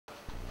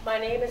My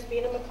name is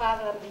Bena McCloud,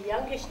 and I'm the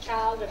youngest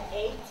child of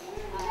 8.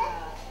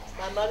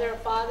 My mother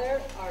and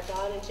father are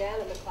Don and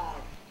Janet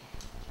McCloud.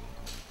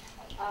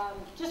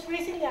 Just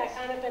recently, I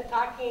kind of been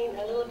talking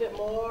a little bit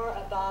more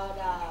about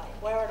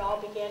where it all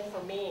began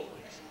for me.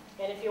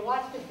 And if you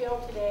watch the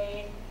film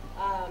today,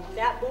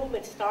 that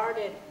movement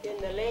started in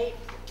the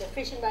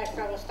fishing rights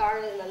struggle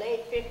started in the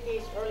late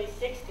 50s, early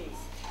 60s.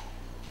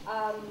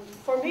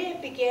 For me,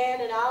 it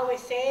began, and I always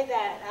say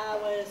that I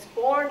was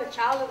born a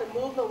child of the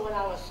movement when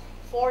I was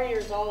 4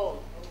 years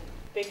old,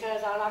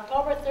 because on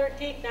October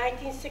 13th,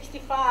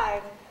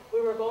 1965, we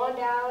were going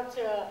down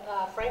to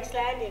Frank's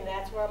Landing.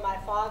 That's where my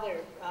father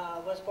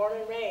was born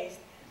and raised,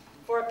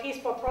 for a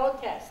peaceful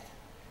protest.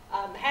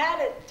 Had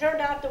it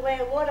turned out the way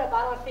it would have,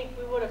 I don't think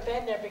we would have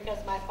been there,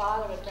 because my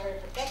father was very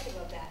protective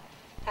of that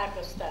type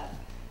of stuff.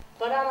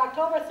 But on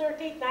October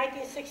 13th,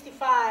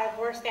 1965,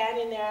 we're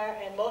standing there,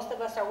 and most of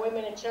us are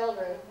women and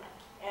children,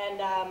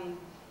 and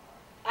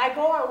I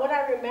go on what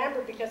I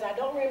remember, because I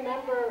don't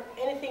remember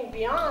anything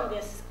beyond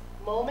this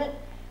moment,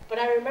 but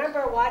I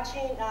remember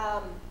watching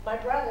my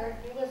brother,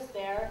 he was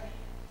there,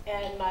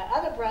 and my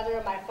other brother,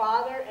 and my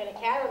father, and a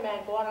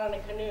cameraman go out on a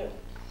canoe.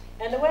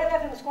 And the way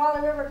that the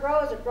Nisqually River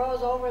grows, it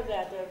grows over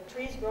the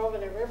trees grow over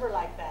the river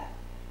like that.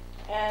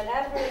 And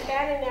as we were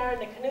standing there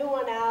and the canoe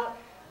went out,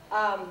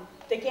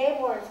 the game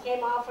wardens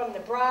came out from the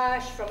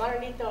brush, from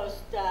underneath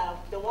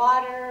the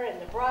water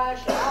and the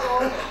brush and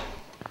all over.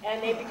 And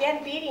they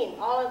began beating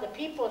all of the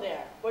people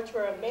there, which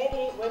were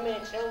mainly women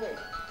and children.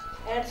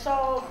 And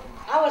so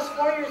I was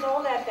 4 years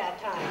old at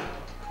that time.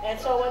 And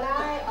so when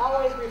I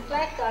always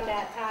reflect on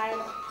that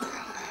time,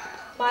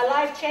 my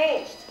life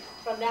changed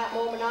from that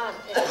moment on.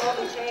 It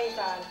totally changed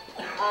on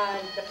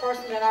the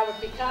person that I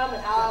would become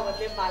and how I would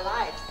live my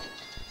life.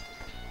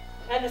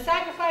 And the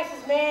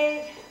sacrifices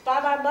made by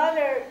my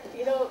mother,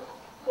 you know,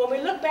 when we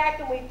look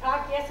back and we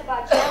talk, yes,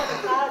 about Janet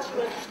McCloud, she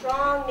was a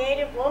strong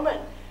Native woman.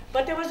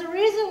 But there was a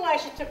reason why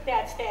she took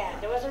that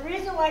stand. There was a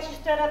reason why she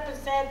stood up and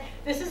said,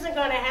 this isn't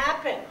going to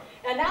happen.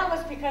 And that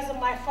was because of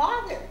my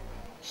father.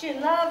 She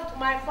loved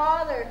my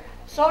father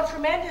so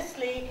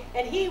tremendously,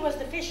 and he was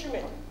the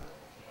fisherman.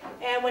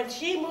 And when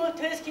she moved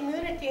to his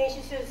community, and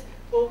she says,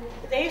 well,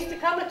 they used to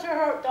come into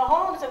the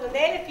homes of the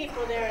Native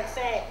people there and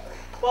say,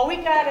 well, we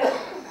got a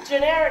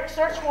generic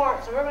search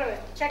warrant, so we're going to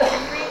check your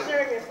freezer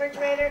and your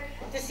refrigerator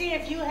to see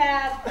if you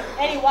have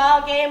any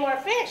wild game or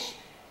fish.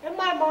 And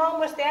my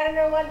mom was standing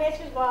there one day,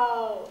 she says,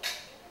 well,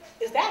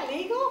 is that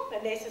legal?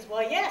 And they says,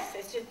 well, yes,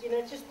 it's just, you know,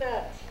 it's just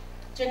a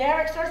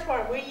generic search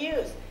warrant we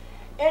use.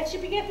 And she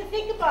began to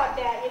think about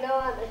that, you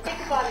know, and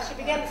think about it. She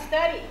began to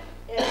study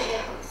and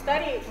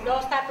study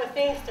those type of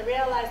things to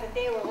realize that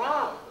they were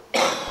wrong.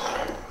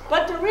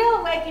 But the real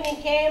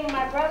awakening came,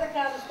 my brother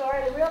tells the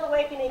story, the real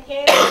awakening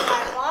came when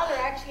my father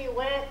actually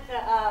went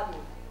to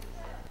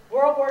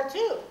World War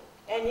II.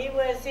 And he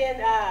was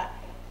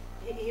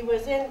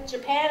in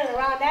Japan and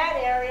around that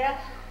area,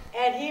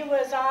 and he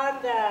was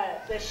on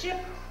the ship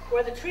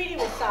where the treaty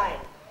was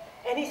signed.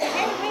 And he said,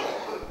 hey,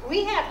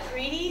 we have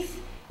treaties,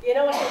 you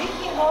know. So he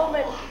came home,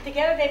 and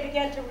together they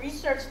began to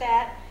research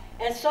that.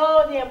 And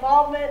so the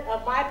involvement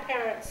of my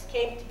parents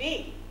came to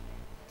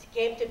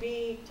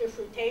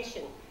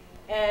fruition.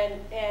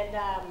 And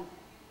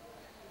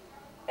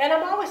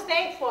I'm always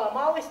thankful. I'm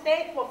always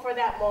thankful for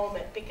that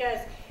moment, because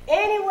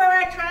anywhere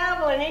I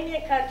travel in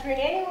Indian country, and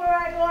anywhere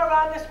I go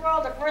around this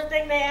world, the first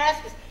thing they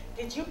ask is,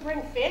 did you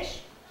bring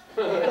fish?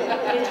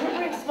 Did you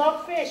bring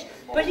smoked fish?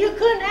 But you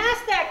couldn't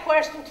ask that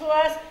question to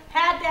us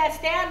had that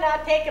stand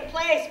not taken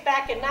place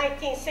back in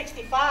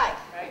 1965.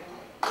 Right.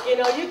 You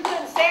know, you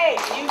couldn't say,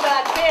 you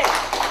got fish.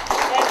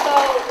 And so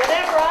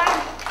whenever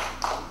I'm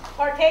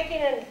partaking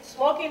in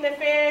smoking the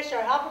fish,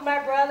 or helping my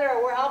brother,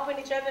 or we're helping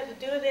each other to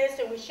do this,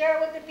 and we share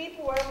it with the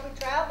people wherever we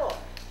travel,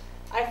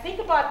 I think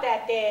about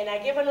that day, and I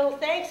give a little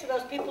thanks to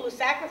those people who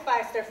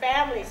sacrificed their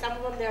families, some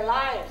of them their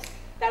lives,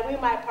 that we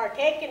might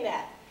partake in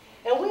that.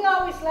 And we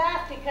always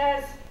laugh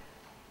because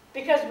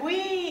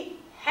we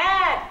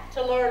had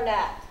to learn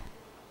that.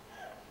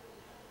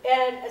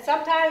 And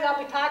sometimes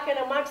I'll be talking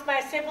amongst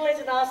my siblings,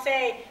 and I'll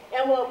say,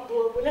 and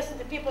we'll listen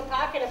to people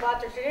talking about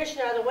their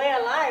tradition or the way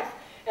of life.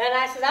 And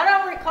I said, I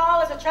don't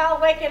recall as a child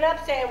waking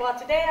up saying, well,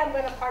 today I'm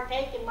going to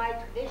partake in my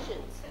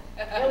traditions.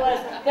 It was,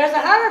 there's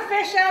 100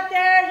 fish out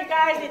there, you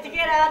guys need to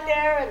get out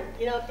there and,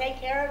 you know, take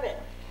care of it.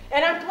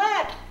 And I'm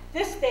glad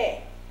this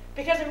day,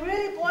 because it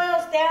really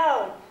boils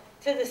down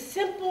to the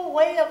simple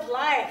way of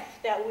life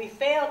that we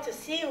fail to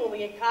see when we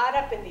get caught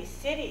up in these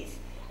cities,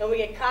 and we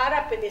get caught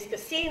up in these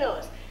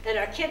casinos, and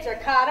our kids are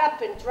caught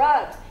up in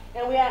drugs,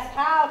 and we ask,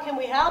 how can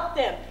we help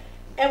them?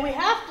 And we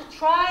have to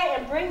try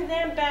and bring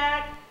them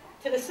back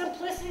to the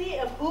simplicity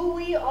of who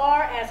we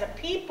are as a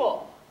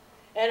people,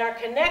 and our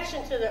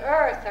connection to the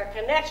earth, our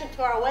connection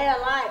to our way of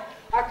life,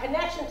 our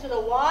connection to the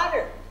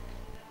water,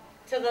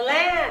 to the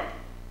land.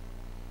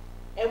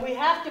 And we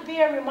have to be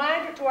a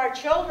reminder to our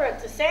children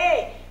to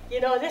say, you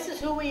know, this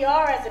is who we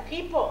are as a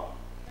people.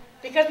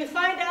 Because we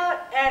find out,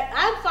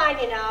 I'm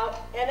finding out,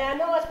 and I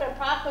know it's been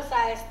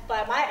prophesied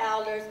by my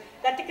elders,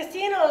 that the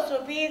casinos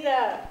will be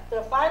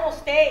the final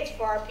stage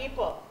for our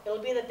people. It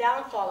will be the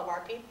downfall of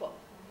our people.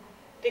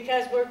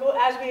 Because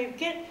as we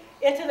get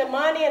into the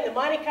money and the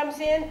money comes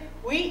in,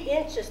 we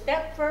inch a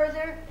step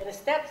further and a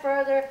step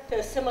further to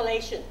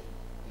assimilation.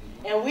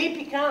 And we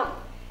become.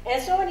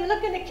 And so when you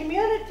look in the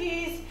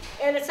communities,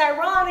 and it's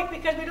ironic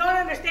because we don't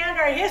understand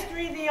our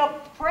history, the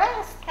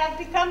oppressed have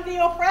become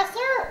the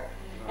oppressor.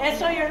 And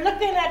so you're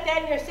looking at that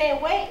and you're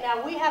saying, wait,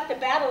 now we have to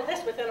battle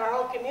this within our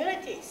own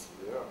communities.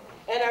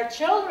 Yeah. And our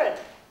children.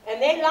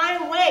 And they lie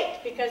in wait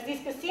because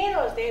these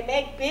casinos, they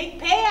make big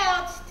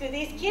payouts to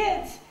these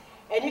kids.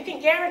 And you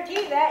can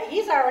guarantee that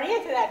he's already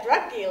into that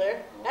drug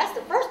dealer. That's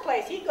the first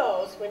place he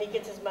goes when he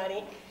gets his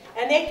money.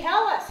 And they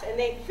tell us, and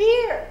they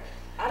fear,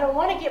 I don't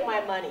want to get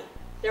my money.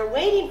 They're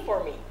waiting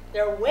for me.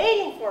 They're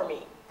waiting for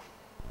me.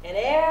 And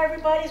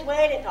everybody's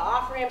waiting to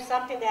offer him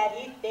something that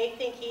they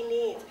think he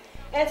needs.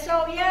 And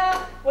so,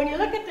 yeah, when you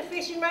look at the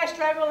fishing rights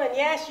struggle, and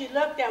yes, you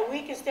look that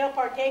we can still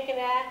partake in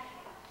that,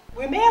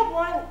 we may have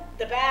won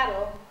the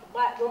battle,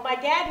 but when my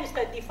dad used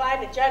to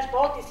define the Judge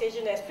Bolt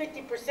decision as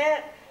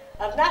 50%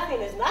 of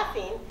nothing is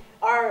nothing,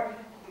 or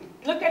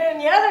look at it in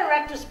the other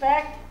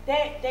retrospect,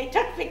 they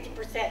took 50%,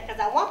 because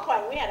at one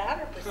point we had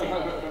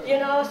 100%. You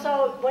know,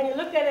 so when you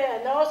look at it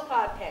in those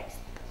contexts.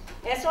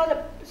 And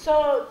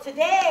so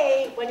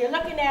today, when you're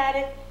looking at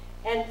it,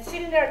 and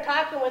sitting there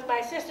talking with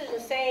my sisters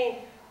and saying,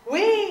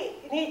 we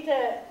need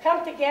to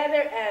come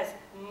together as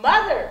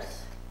mothers.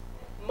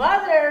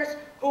 Mothers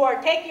who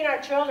are taking our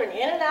children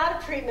in and out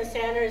of treatment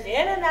centers,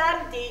 in and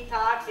out of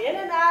detox, in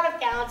and out of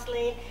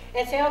counseling,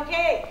 and say,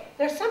 okay,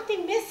 there's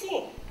something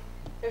missing.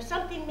 There's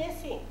something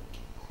missing.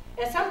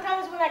 And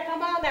sometimes when I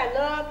come out and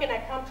I look and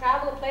I come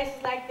travel to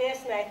places like this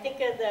and I think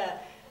of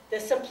the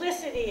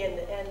simplicity and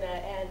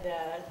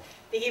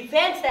the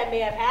events that may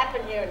have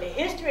happened here and the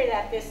history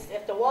that this,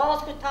 if the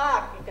walls could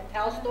talk, you could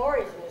tell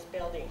stories in this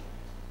building.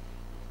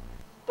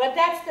 But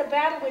that's the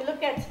battle we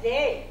look at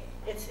today.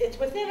 It's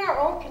within our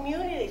own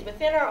communities,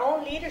 within our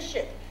own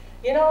leadership.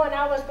 You know, and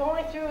I was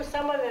going through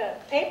some of the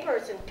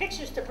papers and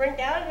pictures to bring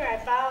down here. I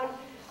found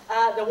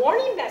the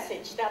warning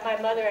message that my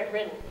mother had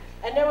written.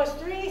 And there was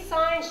 3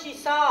 signs she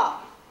saw.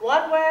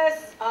 One was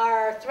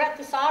our threat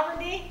to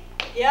sovereignty.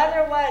 The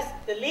other was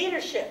the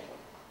leadership.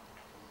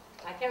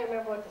 I can't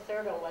remember what the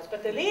third one was.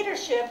 But the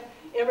leadership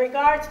in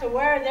regards to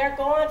where they're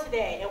going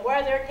today and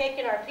where they're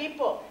taking our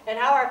people and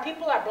how our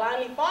people are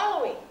blindly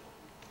following.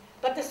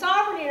 But the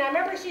sovereignty, and I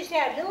remember she used to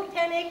have little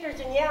 10 acres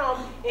in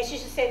Yelm, and she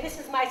used to say, this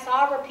is my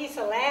sovereign piece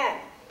of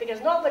land,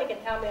 because nobody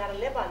can tell me how to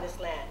live on this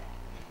land.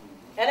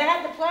 And I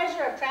had the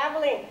pleasure of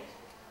traveling.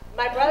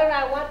 My brother and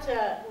I went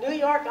to New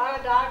York,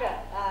 Onondaga,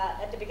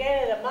 at the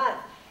beginning of the month.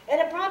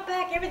 And it brought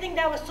back everything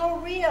that was so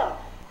real,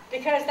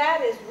 because that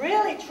is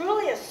really,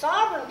 truly a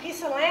sovereign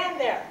piece of land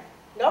there.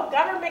 No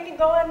government can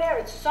go in there,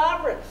 it's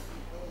sovereign.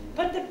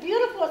 But the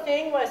beautiful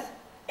thing was,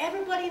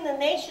 everybody in the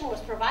nation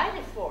was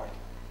provided for.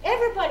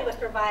 Everybody was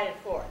provided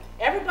for.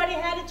 Everybody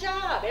had a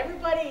job.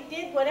 Everybody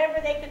did whatever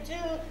they could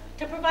do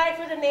to provide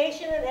for the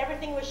nation, and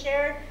everything was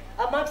shared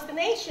amongst the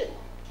nation.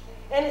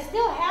 And it's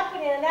still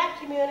happening in that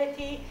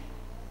community.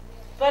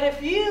 But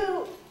if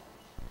you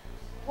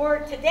were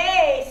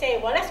today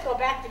say, well, let's go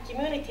back to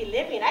community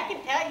living, I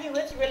can tell you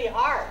it's really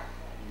hard.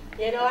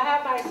 You know, I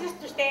have my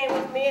sister staying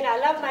with me, and I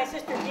love my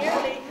sister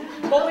dearly,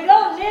 but we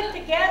don't live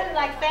together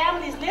like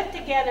families lived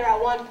together at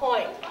one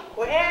point,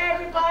 where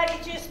everybody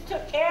just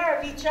took care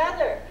of each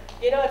other.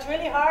 You know, it's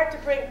really hard to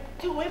bring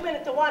 2 women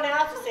into one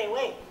house and say,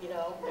 wait, you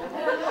know.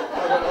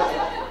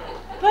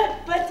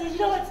 but you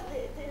know,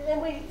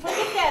 and we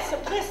forget that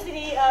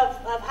simplicity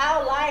of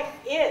how life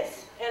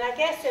is. And I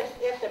guess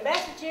if the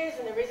message is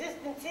and the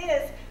resistance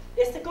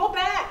is to go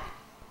back.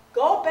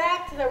 Go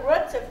back to the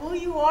roots of who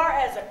you are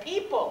as a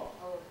people.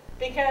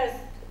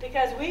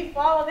 Because we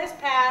follow this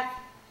path,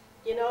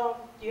 you know,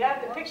 you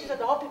have the pictures of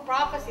the Hopi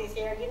prophecies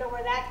here, you know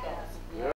where that goes.